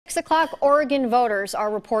6 o'clock, Oregon voters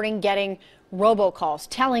are reporting getting robocalls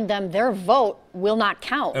telling them their vote will not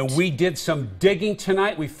count. And we did some digging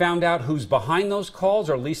tonight. We found out who's behind those calls.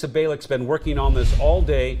 Our Lisa Balick's been working on this all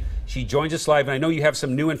day. She joins us live, and I know you have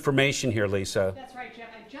some new information here, Lisa. That's right, Jeff.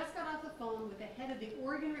 I just got off the phone with the head of the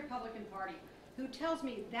Oregon Republican Party, who tells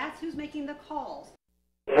me that's who's making the calls.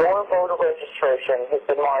 Your voter registration has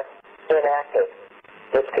been marked inactive.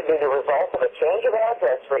 This could be the result of a change of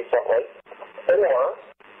address recently, or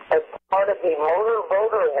as part of the motor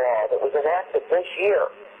voter law that was enacted this year.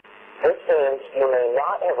 This means you may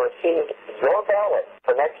not have received your ballot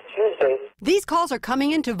for next Tuesday. These calls are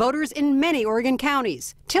coming in to voters in many Oregon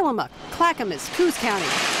counties: Tillamook, Clackamas, Coos County.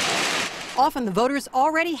 Often the voters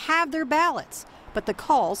already have their ballots, but the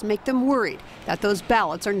calls make them worried that those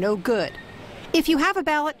ballots are no good. If you have a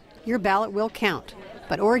ballot, your ballot will count.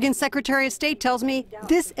 But Oregon Secretary of State tells me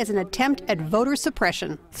this is an attempt at voter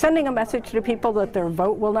suppression. Sending a message to people that their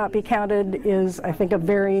vote will not be counted is, I think, a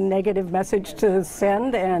very negative message to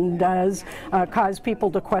send, and does cause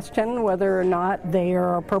people to question whether or not they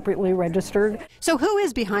are appropriately registered. So who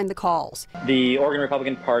is behind the calls? The Oregon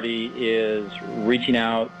Republican Party is reaching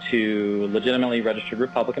out to legitimately registered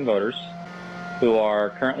Republican voters who are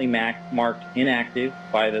currently marked inactive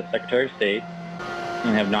by the Secretary of State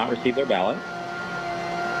and have not received their ballot.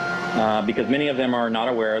 Because many of them are not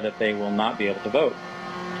aware that they will not be able to vote.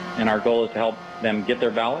 And our goal is to help them get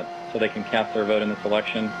their ballot so they can cast their vote in this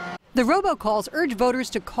election. The robocalls urge voters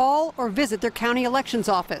to call or visit their county elections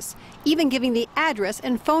office, even giving the address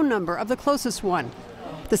and phone number of the closest one.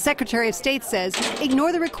 The Secretary of State says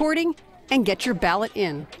ignore the recording and get your ballot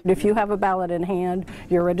in. If you have a ballot in hand,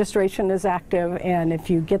 your registration is active, and if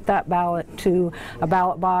you get that ballot to a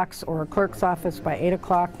ballot box or a clerk's office by 8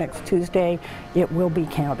 o'clock next Tuesday, it will be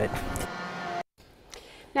counted.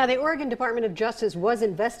 Now, the Oregon Department of Justice was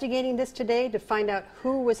investigating this today to find out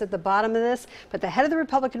who was at the bottom of this, but the head of the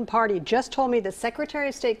Republican Party just told me the Secretary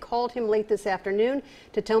of State called him late this afternoon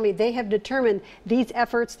to tell me they have determined these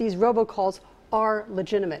efforts, these robocalls, are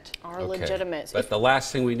legitimate. Legitimate. But the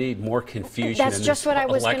last thing we need, more confusion. That's just what I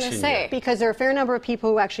was going to say. Because there are a fair number of people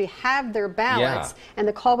who actually have their ballots, and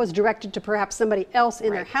the call was directed to perhaps somebody else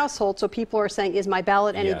in their household, so people are saying, is my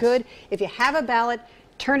ballot any good? If you have a ballot,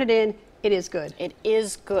 turn it in. It is good. It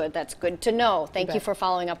is good. That's good to know. Thank you for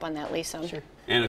following up on that, Lisa. Sure.